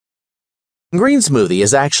Green smoothie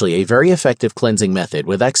is actually a very effective cleansing method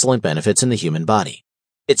with excellent benefits in the human body.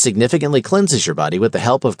 It significantly cleanses your body with the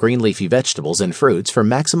help of green leafy vegetables and fruits for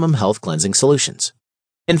maximum health cleansing solutions.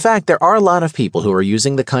 In fact, there are a lot of people who are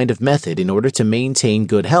using the kind of method in order to maintain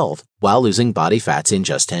good health while losing body fats in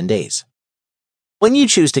just 10 days. When you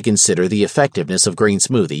choose to consider the effectiveness of green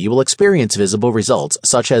smoothie, you will experience visible results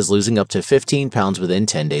such as losing up to 15 pounds within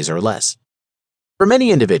 10 days or less. For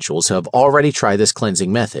many individuals who have already tried this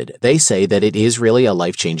cleansing method, they say that it is really a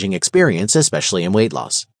life-changing experience, especially in weight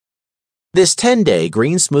loss. This 10-day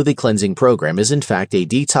green smoothie cleansing program is in fact a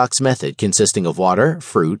detox method consisting of water,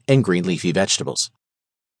 fruit, and green leafy vegetables.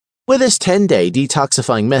 With this 10-day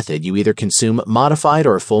detoxifying method, you either consume modified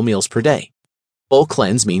or full meals per day. Full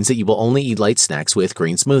cleanse means that you will only eat light snacks with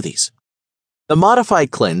green smoothies. The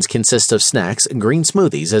modified cleanse consists of snacks and green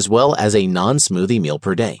smoothies as well as a non-smoothie meal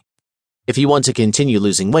per day. If you want to continue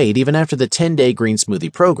losing weight even after the 10-day green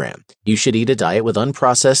smoothie program, you should eat a diet with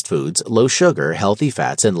unprocessed foods, low sugar, healthy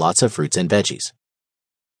fats, and lots of fruits and veggies.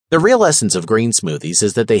 The real essence of green smoothies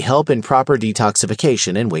is that they help in proper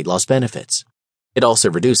detoxification and weight loss benefits. It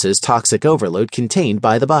also reduces toxic overload contained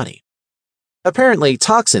by the body. Apparently,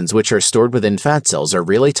 toxins which are stored within fat cells are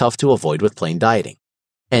really tough to avoid with plain dieting.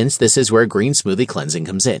 Hence, this is where green smoothie cleansing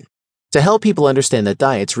comes in, to help people understand that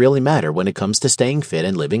diets really matter when it comes to staying fit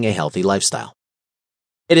and living a healthy lifestyle.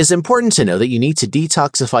 It is important to know that you need to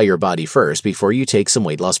detoxify your body first before you take some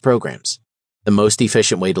weight loss programs. The most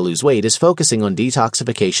efficient way to lose weight is focusing on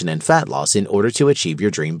detoxification and fat loss in order to achieve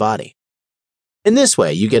your dream body. In this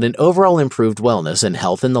way, you get an overall improved wellness and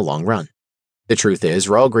health in the long run. The truth is,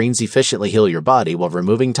 raw greens efficiently heal your body while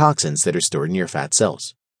removing toxins that are stored in your fat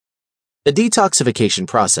cells. The detoxification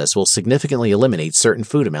process will significantly eliminate certain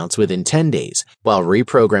food amounts within 10 days while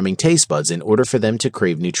reprogramming taste buds in order for them to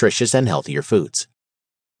crave nutritious and healthier foods.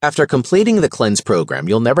 After completing the cleanse program,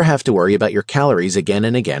 you'll never have to worry about your calories again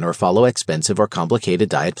and again or follow expensive or complicated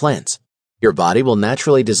diet plans. Your body will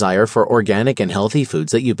naturally desire for organic and healthy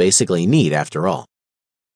foods that you basically need after all.